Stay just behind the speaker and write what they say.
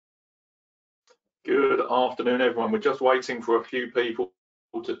Good afternoon, everyone. We're just waiting for a few people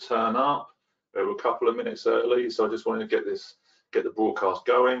to turn up. We're a couple of minutes early, so I just wanted to get the broadcast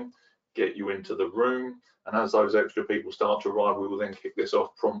going, get you into the room, and as those extra people start to arrive, we will then kick this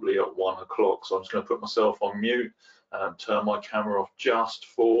off promptly at 1 o'clock. So I'm just going to put myself on mute and turn my camera off just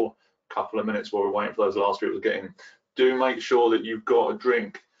for a couple of minutes while we're waiting for those last people to get in. Do make sure that you've got a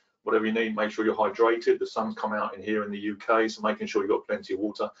drink. Whatever you need, make sure you're hydrated. The sun's come out in here in the UK, so making sure you've got plenty of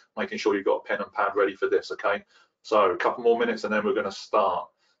water, making sure you've got a pen and pad ready for this, okay? So a couple more minutes and then we're going to start.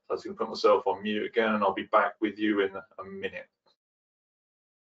 So I'm just going to put myself on mute again and I'll be back with you in a minute.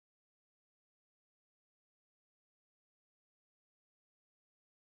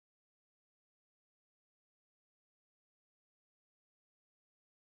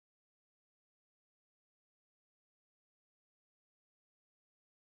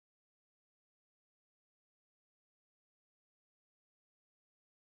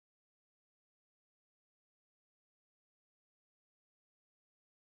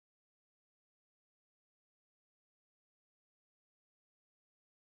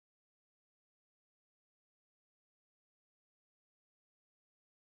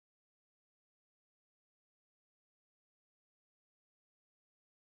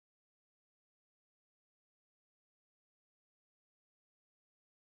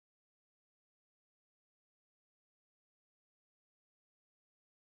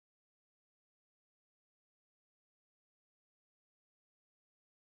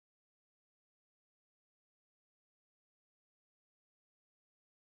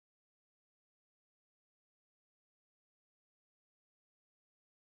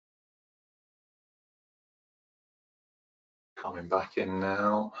 Coming back in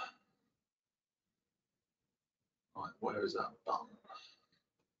now. Right, where is that button?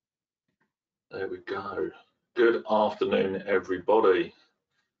 There we go. Good afternoon, everybody.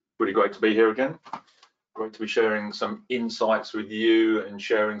 Really great to be here again. Great to be sharing some insights with you and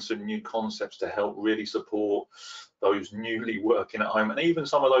sharing some new concepts to help really support those newly working at home, and even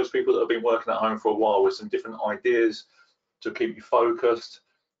some of those people that have been working at home for a while with some different ideas to keep you focused,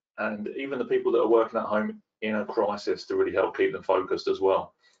 and even the people that are working at home in a crisis to really help keep them focused as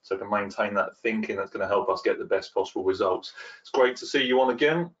well. So to maintain that thinking that's going to help us get the best possible results. It's great to see you on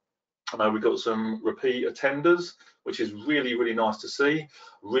again. I know we've got some repeat attenders, which is really, really nice to see.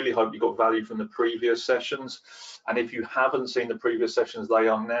 Really hope you got value from the previous sessions. And if you haven't seen the previous sessions, they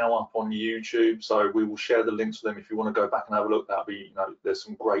are now up on YouTube. So we will share the links for them. If you want to go back and have a look, that'll be, there's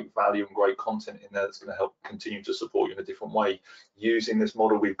some great value and great content in there that's going to help continue to support you in a different way using this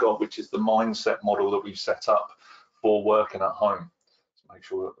model we've got, which is the mindset model that we've set up for working at home. Let's make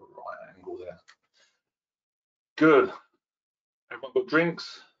sure we're at the right angle there. Good. Everyone got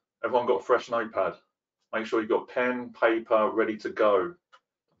drinks? Everyone got a fresh notepad? Make sure you've got pen, paper ready to go,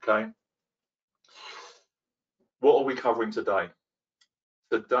 okay? What are we covering today?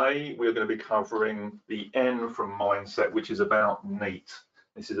 Today, we're going to be covering the N from mindset, which is about NEAT.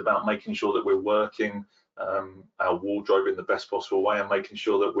 This is about making sure that we're working our wardrobe in the best possible way and making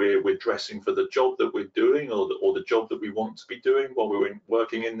sure that we're dressing for the job that we're doing or the job that we want to be doing while we're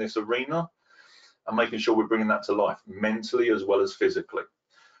working in this arena, and making sure we're bringing that to life mentally as well as physically.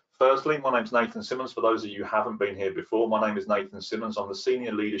 Firstly, my name's Nathan Simmons. For those of you who haven't been here before, my name is Nathan Simmons. I'm the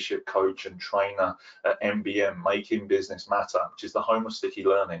Senior Leadership Coach and Trainer at MBM, Making Business Matter, which is the home of Sticky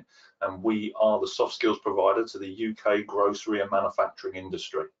Learning. And we are the soft skills provider to the UK grocery and manufacturing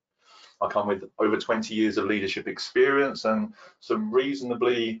industry. I come with over 20 years of leadership experience and some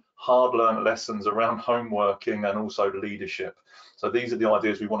reasonably hard-learned lessons around home working and also leadership. So these are the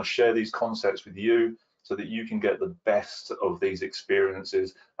ideas. We want to share these concepts with you so that you can get the best of these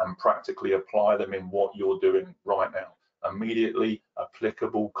experiences and practically apply them in what you're doing right now. Immediately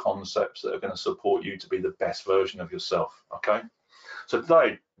applicable concepts that are going to support you to be the best version of yourself, okay? So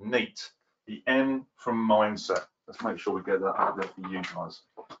today, NEAT, the N from mindset. Let's make sure we get that out there for you guys.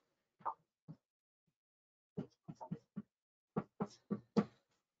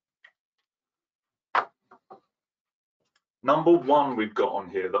 Number one we've got on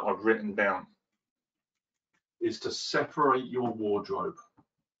here that I've written down is to separate your wardrobe.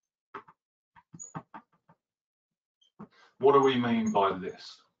 What do we mean by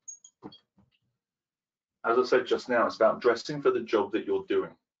this? As I said just now, it's about dressing for the job that you're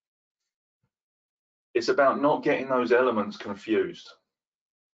doing. It's about not getting those elements confused.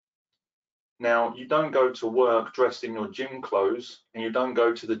 Now, you don't go to work dressed in your gym clothes and you don't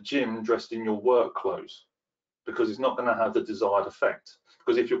go to the gym dressed in your work clothes, because it's not going to have the desired effect.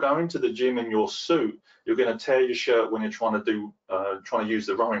 Because if you're going to the gym in your suit, you're going to tear your shirt when you're trying to use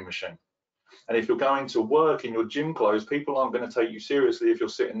the rowing machine. And if you're going to work in your gym clothes, people aren't going to take you seriously if you're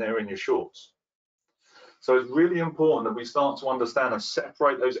sitting there in your shorts. So it's really important that we start to understand and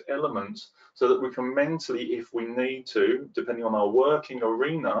separate those elements so that we can mentally, if we need to, depending on our working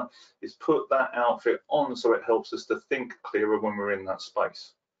arena, is put that outfit on so it helps us to think clearer when we're in that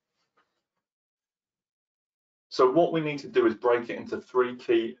space. So what we need to do is break it into 3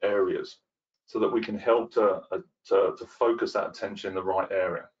 key areas so that we can help to focus that attention in the right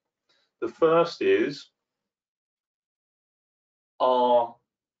area. The first is our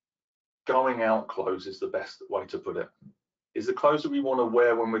going out clothes is the best way to put it. Is the clothes that we want to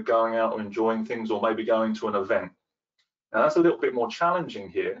wear when we're going out or enjoying things, or maybe going to an event. Now that's a little bit more challenging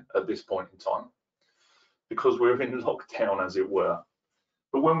here at this point in time because we're in lockdown, as it were.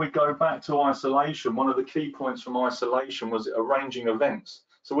 But when we go back to isolation, one of the key points from isolation was arranging events.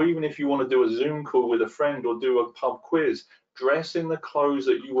 So even if you want to do a Zoom call with a friend or do a pub quiz, dress in the clothes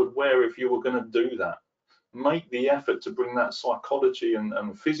that you would wear if you were going to do that. Make the effort to bring that psychology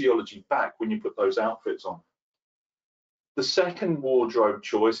and physiology back when you put those outfits on. The second wardrobe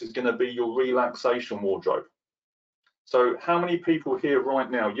choice is going to be your relaxation wardrobe. So how many people here right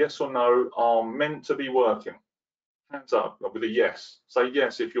now, yes or no, are meant to be working? Hands up with a yes. Say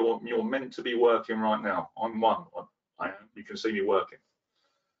yes if you're meant to be working right now. I'm one. I am. You can see me working.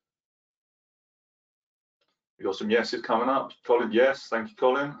 We got some yeses coming up. Colin, yes. Thank you,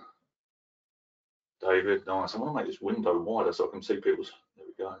 Colin. David, nice. I want to make this window wider so I can see people's. There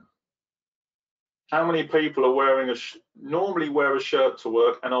we go. How many people are wearing normally wear a shirt to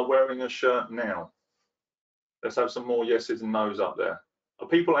work and are wearing a shirt now? Let's have some more yeses and nos up there. Are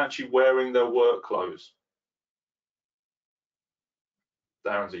people actually wearing their work clothes?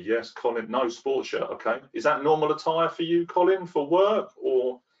 Darren's a yes. Colin, no, sports shirt. Okay. Is that normal attire for you, Colin, for work,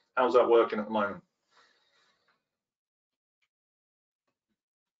 or how's that working at the moment?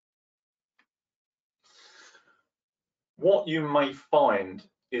 What you may find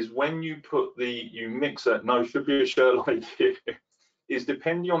is when you put you mix it, no, should be a shirt like you, is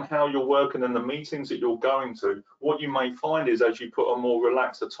depending on how you're working and the meetings that you're going to, what you may find is as you put a more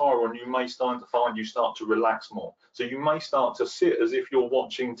relaxed attire on, you may start to relax more. So you may start to sit as if you're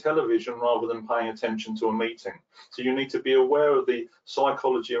watching television rather than paying attention to a meeting. So you need to be aware of the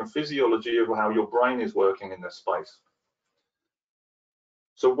psychology and physiology of how your brain is working in this space.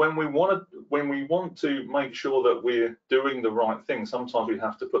 So when we want to make sure that we're doing the right thing, sometimes we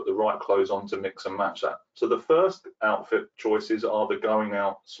have to put the right clothes on to mix and match that. So the first outfit choices are the going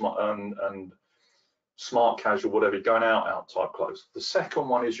out and smart casual, whatever, going out type clothes. The second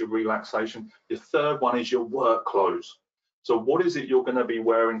one is your relaxation. The third one is your work clothes. So what is it you're going to be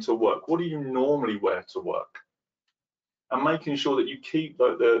wearing to work? What do you normally wear to work? And making sure that you keep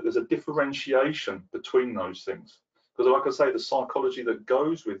there's a differentiation between those things. Because like I say, the psychology that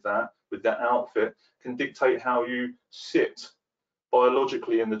goes with that outfit can dictate how you sit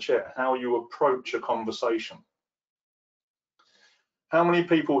biologically in the chair, how you approach a conversation. How many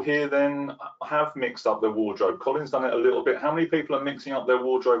people here then have mixed up their wardrobe? Colin's done it a little bit. How many people are mixing up their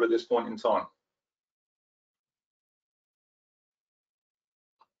wardrobe at this point in time?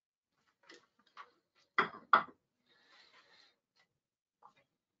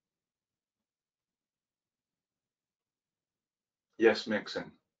 Yes,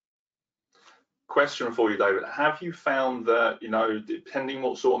 mixing. Question for you, David. Have you found that, depending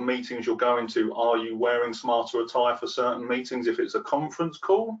what sort of meetings you're going to, are you wearing smarter attire for certain meetings if it's a conference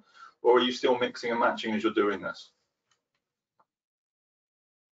call, or are you still mixing and matching as you're doing this?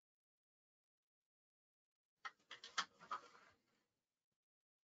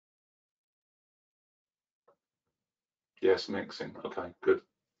 Yes, mixing. Okay, good.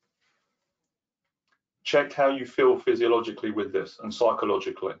 Check how you feel physiologically with this and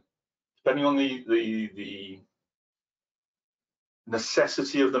psychologically. Depending on the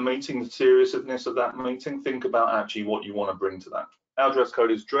necessity of the meeting, the seriousness of that meeting, think about actually what you want to bring to that. Our dress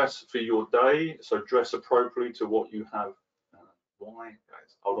code is dress for your day, so dress appropriately to what you have. Why,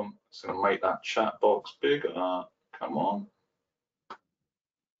 guys? Hold on, just going to make that chat box bigger. Come on.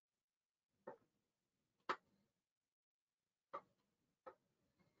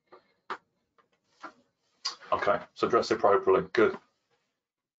 Okay, so dress appropriately, good.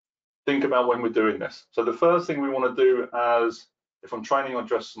 Think about when we're doing this. So the first thing we want to do as, if I'm training on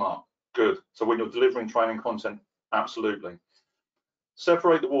dress smart, good. So when you're delivering training content, absolutely.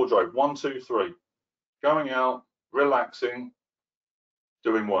 Separate the wardrobe, 1, 2, 3. Going out, relaxing,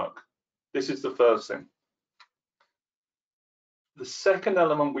 doing work. This is the first thing. The second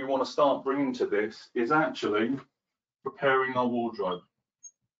element we want to start bringing to this is actually preparing our wardrobe.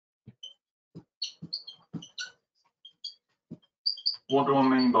 What do I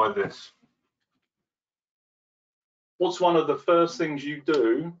mean by this? What's one of the first things you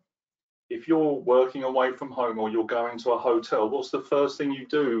do if you're working away from home or you're going to a hotel, what's the first thing you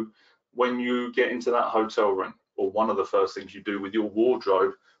do when you get into that hotel room? Or one of the first things you do with your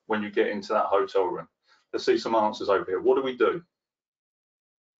wardrobe when you get into that hotel room? Let's see some answers over here. What do we do?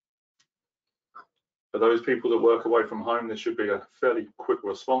 For those people that work away from home, this should be a fairly quick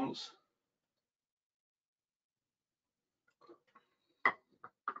response.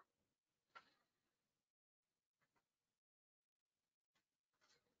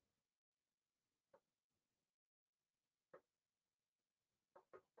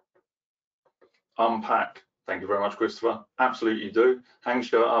 Unpack. Thank you very much, Christopher. Absolutely do. Hang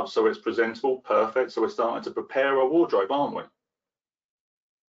shirt up so it's presentable. Perfect. So we're starting to prepare our wardrobe, aren't we?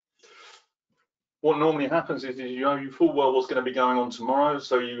 What normally happens is you full well what's going to be going on tomorrow.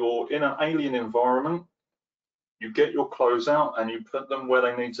 So you're in an alien environment. You get your clothes out and you put them where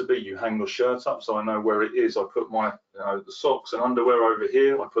they need to be. You hang your shirt up so I know where it is. I put my the socks and underwear over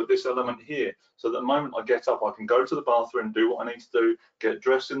here. I put this element here. So that the moment I get up, I can go to the bathroom, do what I need to do, get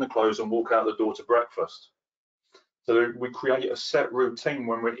dressed in the clothes and walk out the door to breakfast. So we create a set routine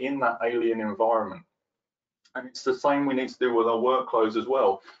when we're in that alien environment. And it's the same we need to do with our work clothes as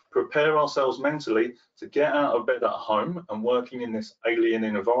well. Prepare ourselves mentally to get out of bed at home and working in this alien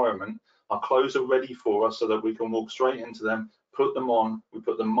environment. Our clothes are ready for us so that we can walk straight into them, put them on, we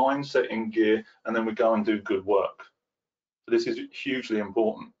put the mindset in gear, and then we go and do good work. So this is hugely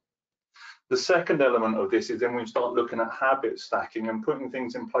important. The second element of this is then we start looking at habit stacking and putting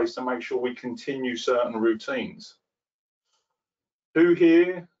things in place to make sure we continue certain routines. Who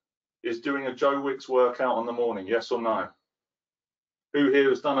here is doing a Joe Wicks workout on the morning, yes or no? Who here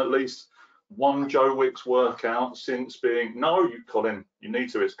has done at least one Joe Wicks workout since being, no, Colin, you need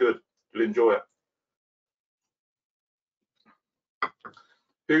to, it's good, you'll enjoy it.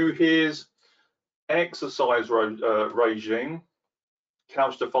 Who here's exercise regime,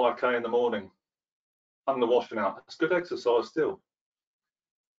 couch to 5K in the morning, under washing out, it's good exercise still.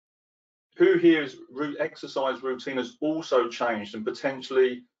 Who here's exercise routine has also changed and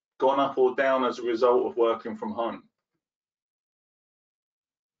potentially gone up or down as a result of working from home?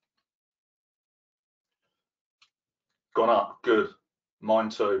 Gone up, good, mine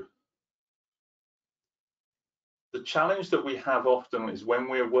too. The challenge that we have often is when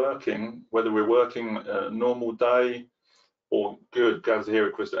we're working, whether we're working a normal day or good, glad to hear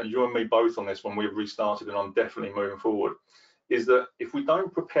it, Chris, and you and me both on this one, we've restarted and I'm definitely moving forward, is that if we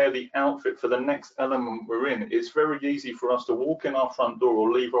don't prepare the outfit for the next element we're in, it's very easy for us to walk in our front door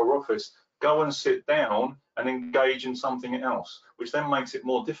or leave our office, go and sit down and engage in something else, which then makes it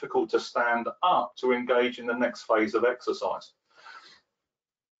more difficult to stand up to engage in the next phase of exercise.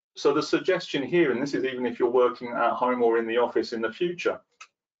 So the suggestion here, and this is even if you're working at home or in the office in the future,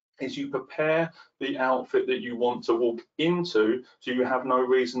 is you prepare the outfit that you want to walk into so you have no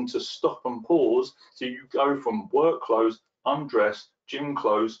reason to stop and pause. So you go from work clothes, undressed, gym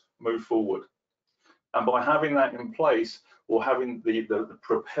clothes, move forward. And by having that in place or having the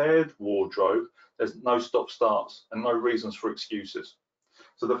prepared wardrobe, there's no stop starts and no reasons for excuses.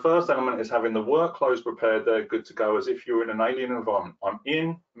 So the first element is having the work clothes prepared, they're good to go as if you're in an alien environment. I'm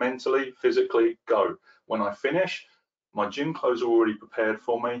in, mentally, physically, go. When I finish, my gym clothes are already prepared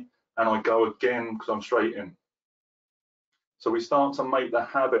for me and I go again because I'm straight in. So we start to make the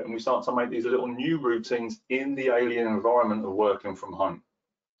habit and we start to make these little new routines in the alien environment of working from home.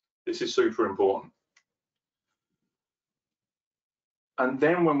 This is super important. And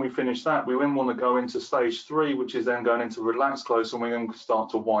then when we finish that, we then want to go into stage 3, which is then going into relaxed clothes, and we then start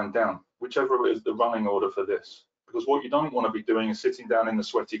to wind down, whichever is the running order for this. Because what you don't want to be doing is sitting down in the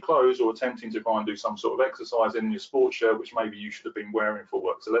sweaty clothes or attempting to try and do some sort of exercise in your sports shirt, which maybe you should have been wearing for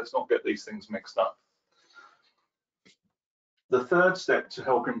work. So let's not get these things mixed up. The third step to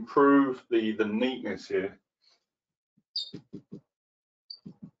help improve the neatness here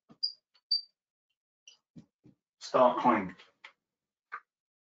start clean.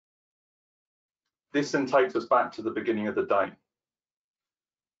 This then takes us back to the beginning of the day.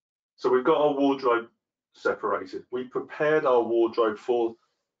 So we've got our wardrobe separated. We prepared our wardrobe for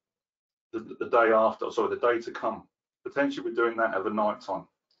the day after, sorry, the day to come. Potentially we're doing that over night time.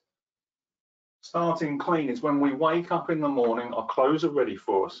 Starting clean is when we wake up in the morning, our clothes are ready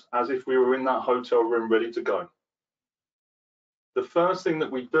for us, as if we were in that hotel room ready to go. The first thing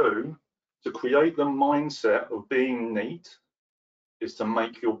that we do to create the mindset of being neat is to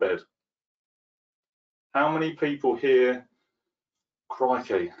make your bed. How many people here,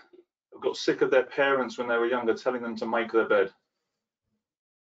 crikey, have got sick of their parents when they were younger telling them to make their bed?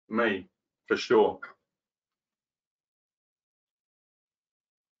 Me, for sure.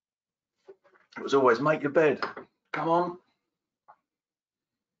 It was always make your bed, come on.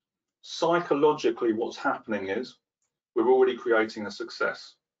 Psychologically, what's happening is we're already creating a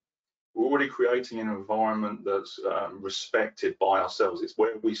success. We're already creating an environment that's respected by ourselves. It's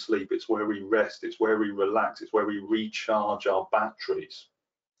where we sleep, it's where we rest, it's where we relax, it's where we recharge our batteries.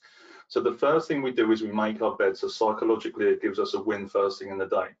 So the first thing we do is we make our bed, so psychologically it gives us a win first thing in the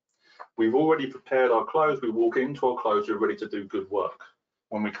day. We've already prepared our clothes, we walk into our clothes, we're ready to do good work.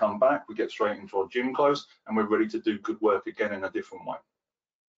 When we come back, we get straight into our gym clothes and we're ready to do good work again in a different way.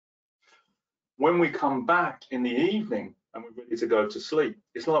 When we come back in the evening and we're ready to go to sleep,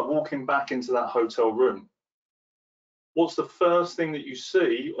 it's like walking back into that hotel room. What's the first thing that you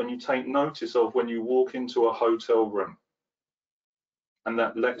see and you take notice of when you walk into a hotel room? And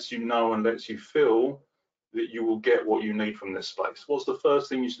that lets you know and lets you feel that you will get what you need from this space. What's the first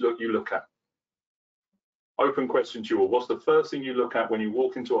thing you look at? Open question to you all. What's the first thing you look at when you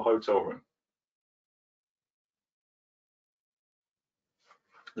walk into a hotel room?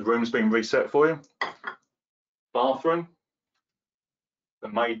 The room's been reset for you. Bathroom, the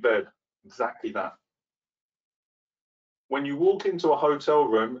made bed, exactly that. When you walk into a hotel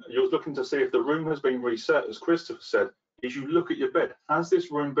room, you're looking to see if the room has been reset, as Christopher said, is you look at your bed. Has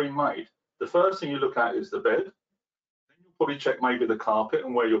this room been made? The first thing you look at is the bed. Then you'll probably check maybe the carpet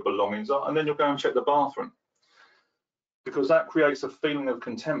and where your belongings are, and then you'll go and check the bathroom. Because that creates a feeling of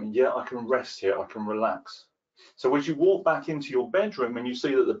contentment. Yeah, I can rest here, I can relax. So as you walk back into your bedroom and you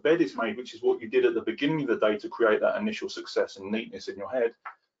see that the bed is made, which is what you did at the beginning of the day to create that initial success and neatness in your head,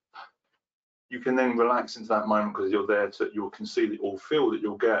 you can then relax into that moment because you're there to, you can see or feel that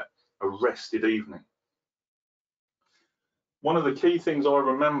you'll get a rested evening. One of the key things I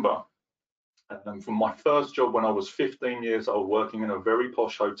remember from my first job when I was 15 years old, working in a very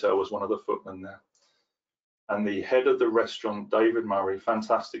posh hotel, was one of the footmen there. And the head of the restaurant, David Murray,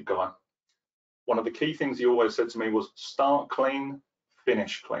 fantastic guy. One of the key things he always said to me was start clean,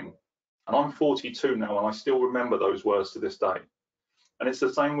 finish clean. And I'm 42 now and I still remember those words to this day. And it's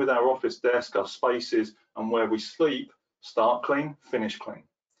the same with our office desk, our spaces and where we sleep, start clean, finish clean.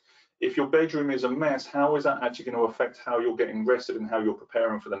 If your bedroom is a mess, how is that actually going to affect how you're getting rested and how you're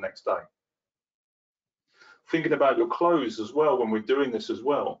preparing for the next day? Thinking about your clothes as well when we're doing this as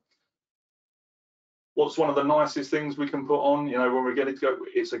well. What's one of the nicest things we can put on, you know, when we're getting to go?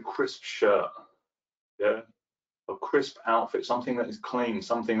 It's a crisp shirt, yeah, a crisp outfit, something that is clean,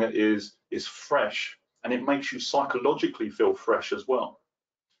 something that is fresh, and it makes you psychologically feel fresh as well.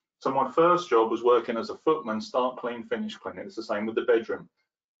 So my first job was working as a footman, start clean, finish clean. It's the same with the bedroom.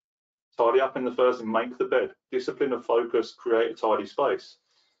 Tidy up in the first and make the bed. Discipline of focus, create a tidy space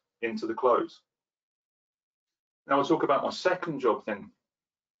into the clothes. Now I'll talk about my second job then.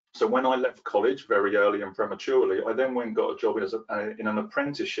 So when I left college very early and prematurely, I then went and got a job in an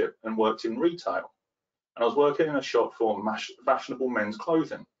apprenticeship and worked in retail. And I was working in a shop for fashionable men's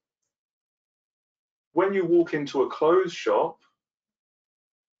clothing. When you walk into a clothes shop,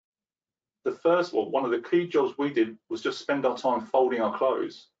 one of the key jobs we did was just spend our time folding our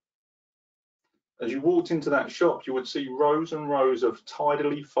clothes. As you walked into that shop, you would see rows and rows of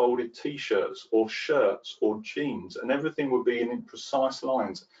tidily folded t-shirts or shirts or jeans, and everything would be in precise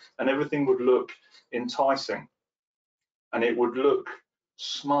lines, and everything would look enticing, and it would look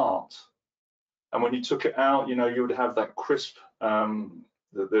smart. And when you took it out, you know, you would have that crisp,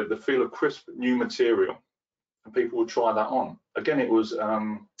 the feel of crisp new material, and people would try that on. Again, it was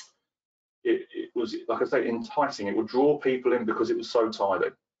like I say, enticing. It would draw people in because it was so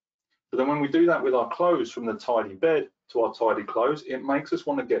tidy. But then when we do that with our clothes, from the tidy bed to our tidy clothes, it makes us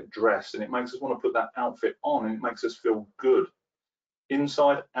want to get dressed and it makes us want to put that outfit on, and it makes us feel good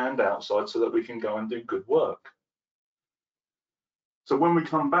inside and outside so that we can go and do good work. So when we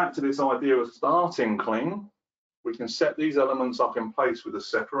come back to this idea of starting clean, we can set these elements up in place with a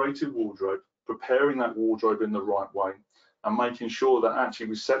separated wardrobe, preparing that wardrobe in the right way and making sure that actually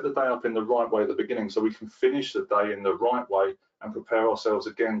we set the day up in the right way at the beginning so we can finish the day in the right way and prepare ourselves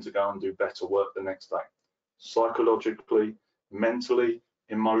again to go and do better work the next day, psychologically, mentally,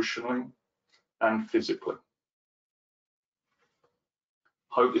 emotionally, and physically.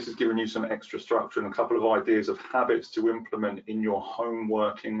 Hope this has given you some extra structure and a couple of ideas of habits to implement in your home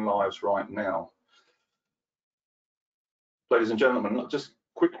working lives right now. Ladies and gentlemen, just a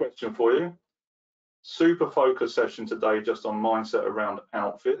quick question for you. Super focus session today just on mindset around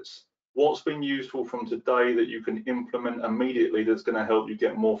outfits. What's been useful from today that you can implement immediately that's going to help you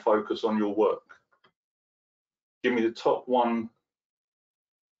get more focus on your work? Give me the top one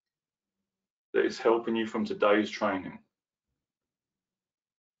that is helping you from today's training.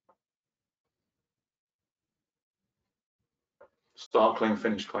 Start clean,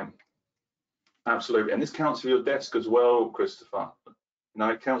 finish clean. Absolutely. And this counts for your desk as well, Christopher. You know,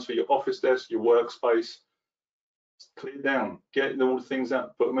 it counts for your office desk, your workspace. Clear down, get all the things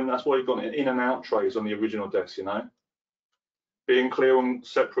out, put them in. That's why you've got in and out trays on the original desk, you know. Being clear on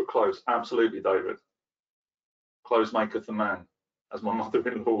separate clothes, absolutely, David. Clothes maketh the man, as my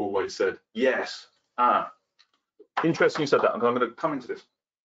mother-in-law always said. Yes. Interesting you said that. I'm going to come into this.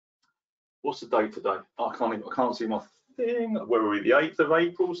 What's the date today? Oh, I can't see my thing. Where are we? The 8th of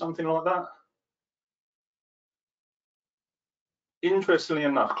April, something like that. Interestingly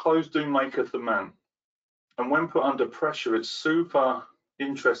enough, clothes do maketh the man. And when put under pressure, it's super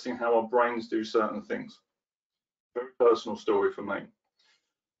interesting how our brains do certain things. Very personal story for me.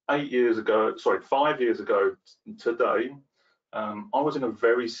 5 years ago today, I was in a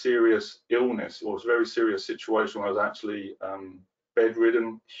very serious illness, or a very serious situation where I was actually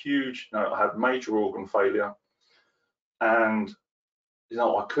bedridden, I had major organ failure, and you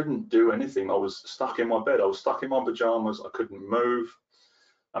know, I couldn't do anything. I was stuck in my bed. I was stuck in my pajamas. I couldn't move.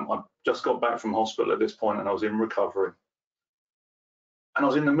 I just got back from hospital at this point, and I was in recovery. And I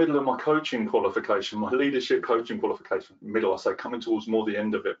was in the middle of my coaching qualification, my leadership coaching qualification. Middle, I say, coming towards more the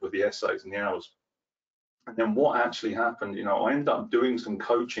end of it with the essays and the hours. And then what actually happened, you know, I ended up doing some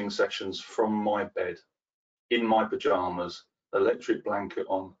coaching sessions from my bed, in my pajamas, electric blanket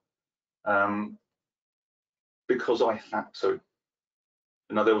on, because I had to.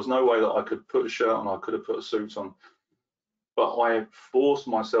 You know, there was no way that I could put a shirt on, I could have put a suit on, but I forced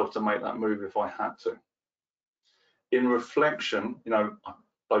myself to make that move if I had to. In reflection, you know,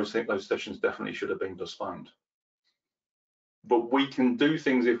 those sessions definitely should have been postponed. But we can do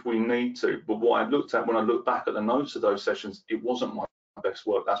things if we need to. But what I looked at when I looked back at the notes of those sessions, it wasn't my best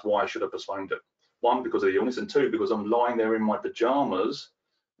work. That's why I should have postponed it. 1, because of the illness, and 2, because I'm lying there in my pajamas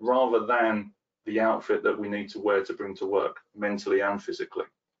rather than the outfit that we need to wear to bring to work, mentally and physically.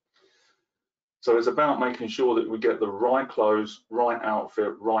 So it's about making sure that we get the right clothes, right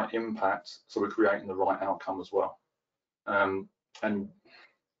outfit, right impact, so we're creating the right outcome as well. And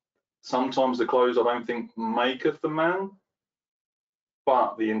sometimes the clothes, I don't think, maketh the man,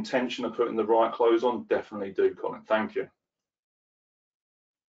 but the intention of putting the right clothes on definitely do, Colin. Thank you.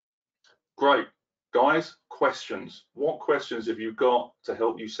 Great. Guys, questions. What questions have you got to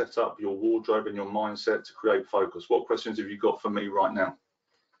help you set up your wardrobe and your mindset to create focus? What questions have you got for me right now?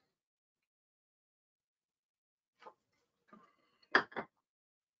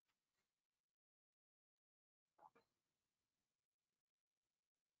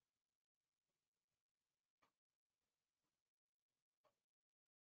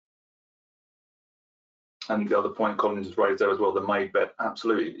 And the other point Collins has raised there as well, the made bet,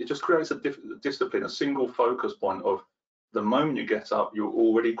 absolutely. It just creates a discipline, a single focus point of the moment you get up, you're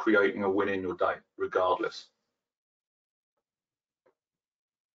already creating a win in your day, regardless.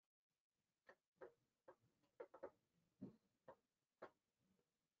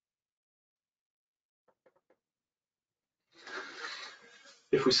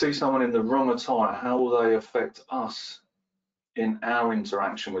 If we see someone in the wrong attire, how will they affect us in our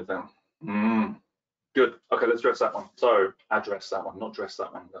interaction with them? Good. Okay, let's address that one. So address that one, not dress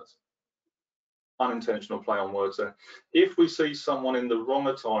that one. That's unintentional play on words there. If we see someone in the wrong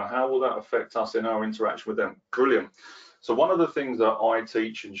attire, how will that affect us in our interaction with them? Brilliant. So one of the things that I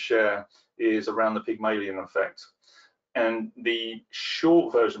teach and share is around the Pygmalion effect. And the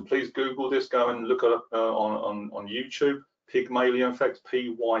short version, please Google this, go and look it up on YouTube, Pygmalion effect,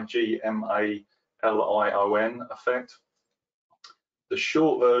 P-Y-G-M-A-L-I-O-N effect. The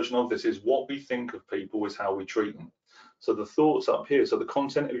short version of this is what we think of people is how we treat them. So the thoughts up here, so the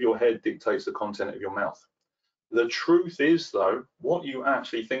content of your head dictates the content of your mouth. The truth is, though, what you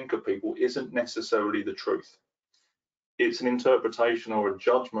actually think of people isn't necessarily the truth. It's an interpretation or a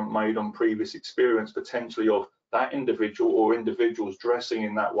judgment made on previous experience, potentially of that individual or individuals dressing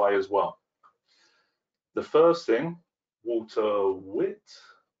in that way as well. The first thing, Walter Witt,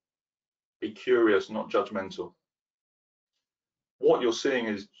 be curious, not judgmental. What you're seeing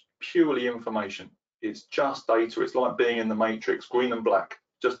is purely information. It's just data. It's like being in the matrix, green and black,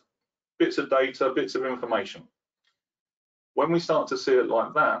 just bits of data, bits of information. When we start to see it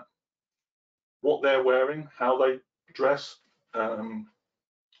like that, what they're wearing, how they dress,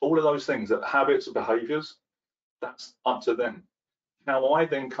 all of those things, that habits, behaviors, that's up to them. How I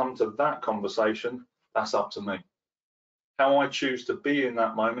then come to that conversation, that's up to me. How I choose to be in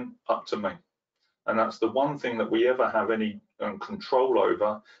that moment, up to me. And that's the one thing that we ever have any control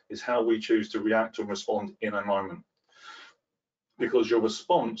over, is how we choose to react and respond in a moment. Because your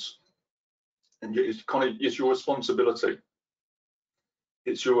response, and it's your responsibility.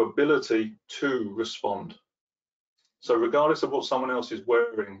 It's your ability to respond. So regardless of what someone else is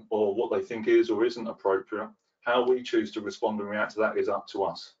wearing or what they think is or isn't appropriate, How we choose to respond and react to that is up to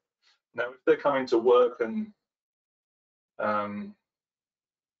us. Now, if they're coming to work and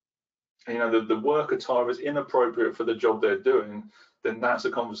you know, the work attire is inappropriate for the job they're doing, then that's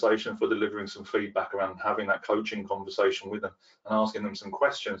a conversation for delivering some feedback around having that coaching conversation with them and asking them some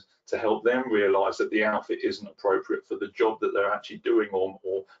questions to help them realize that the outfit isn't appropriate for the job that they're actually doing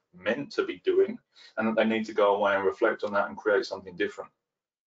or meant to be doing, and that they need to go away and reflect on that and create something different.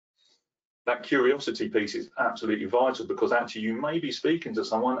 That curiosity piece is absolutely vital, because actually you may be speaking to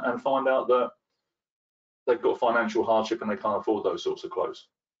someone and find out that they've got financial hardship and they can't afford those sorts of clothes.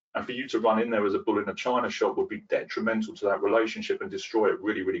 And for you to run in there as a bull in a china shop would be detrimental to that relationship and destroy it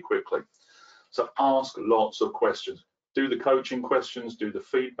really, really quickly. So ask lots of questions. Do the coaching questions, do the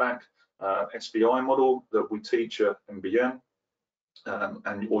feedback, SBI model that we teach at MBN,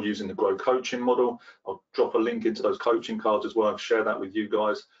 or using the Grow Coaching model. I'll drop a link into those coaching cards as well. I'll share that with you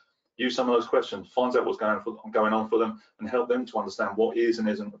guys. Use some of those questions, find out what's going on for them, and help them to understand what is and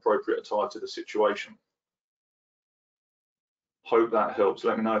isn't appropriate attire to the situation. Hope that helps.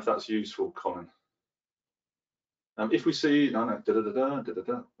 Let me know if that's useful, Colin. If we see, bear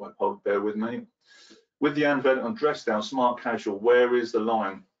with me. With the advent on dress down, smart casual, where is the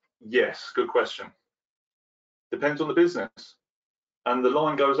line? Yes, good question. Depends on the business, and the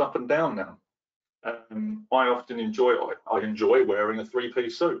line goes up and down now. I often enjoy wearing a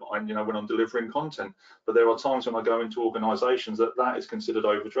three-piece suit, you know, when I'm delivering content. But there are times when I go into organisations that is considered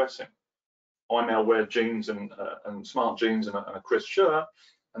overdressing. I now wear jeans and smart jeans and a crisp shirt,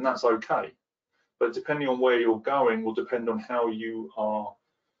 and that's okay. But depending on where you're going will depend on how you are,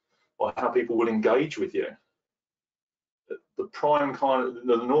 or how people will engage with you. The prime kind of,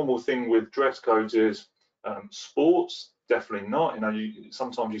 the normal thing with dress codes is sports, definitely not. You know,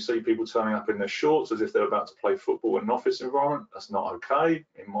 sometimes you see people turning up in their shorts as if they're about to play football in an office environment. That's not okay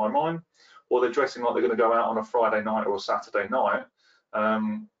in my mind. Or they're dressing like they're going to go out on a Friday night or a Saturday night.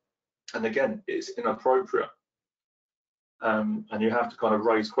 And again, it's inappropriate. And you have to kind of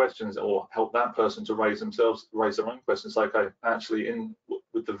raise questions or help that person to raise their own questions. Like, okay, actually,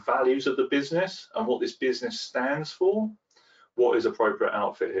 with the values of the business and what this business stands for, what is appropriate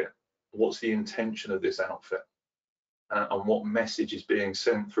outfit here? What's the intention of this outfit? And what message is being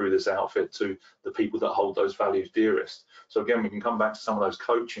sent through this outfit to the people that hold those values dearest? So again, we can come back to some of those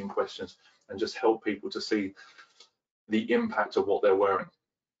coaching questions and just help people to see the impact of what they're wearing.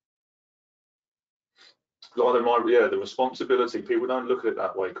 Yeah, the responsibility, people don't look at it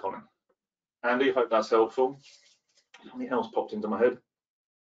that way, Colin. Andy, hope that's helpful. Something else popped into my head.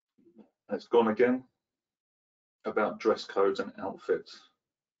 It's gone again, about dress codes and outfits.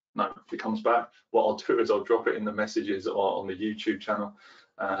 No, if it comes back, what I'll do is I'll drop it in the messages on the YouTube channel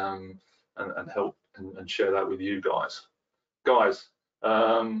and help and share that with you guys. Guys,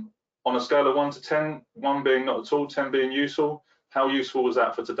 on a scale of 1 to 10, 1 being not at all, 10 being useful, how useful was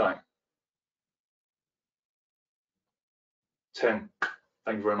that for today? 10.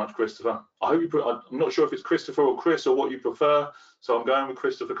 Thank you very much, Christopher. I hope I'm not sure if it's Christopher or Chris or what you prefer, so I'm going with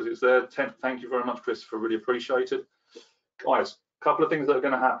Christopher because it's there. 10. Thank you very much, Christopher. Really appreciate it. Guys, a couple of things that are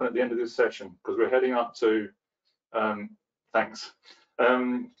going to happen at the end of this session, because we're heading up to, thanks.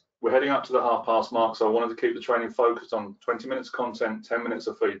 We're heading up to the 1/2 mark, so I wanted to keep the training focused on 20 minutes content, 10 minutes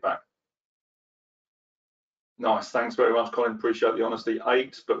of feedback. Nice, thanks very much, Colin. Appreciate the honesty.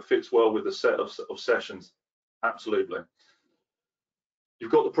 8, but fits well with the set of sessions. Absolutely.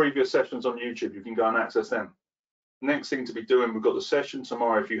 You've got the previous sessions on YouTube. You can go and access them. Next thing to be doing, we've got the session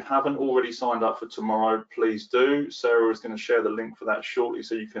tomorrow. If you haven't already signed up for tomorrow, please do. Sarah is going to share the link for that shortly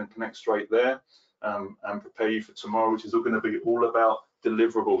so you can connect straight there and prepare you for tomorrow, which is all going to be all about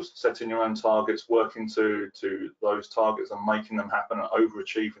deliverables, setting your own targets, working to those targets and making them happen and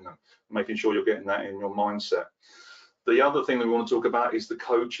overachieving them, making sure you're getting that in your mindset. The other thing that we want to talk about is the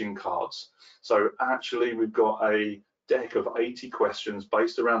coaching cards. So actually, we've got a deck of 80 questions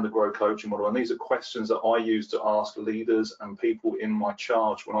based around the Grow Coaching model, and these are questions that I use to ask leaders and people in my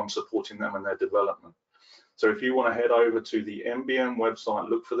charge when I'm supporting them in their development. So if you want to head over to the MBN website,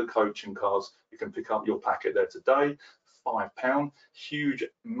 look for the coaching cards, you can pick up your packet there today. £5, huge,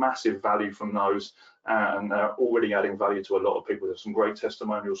 massive value from those, and they're already adding value to a lot of people. There's some great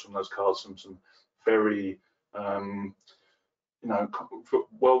testimonials from those cards, some very you know,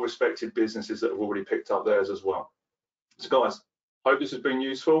 well-respected businesses that have already picked up theirs as well. So guys, hope this has been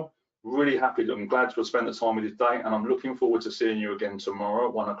useful. Really happy, I'm glad to have spent the time with you today, and I'm looking forward to seeing you again tomorrow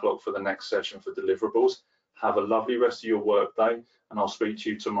at 1 o'clock for the next session for deliverables. Have a lovely rest of your work day, and I'll speak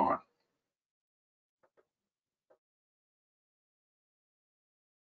to you tomorrow.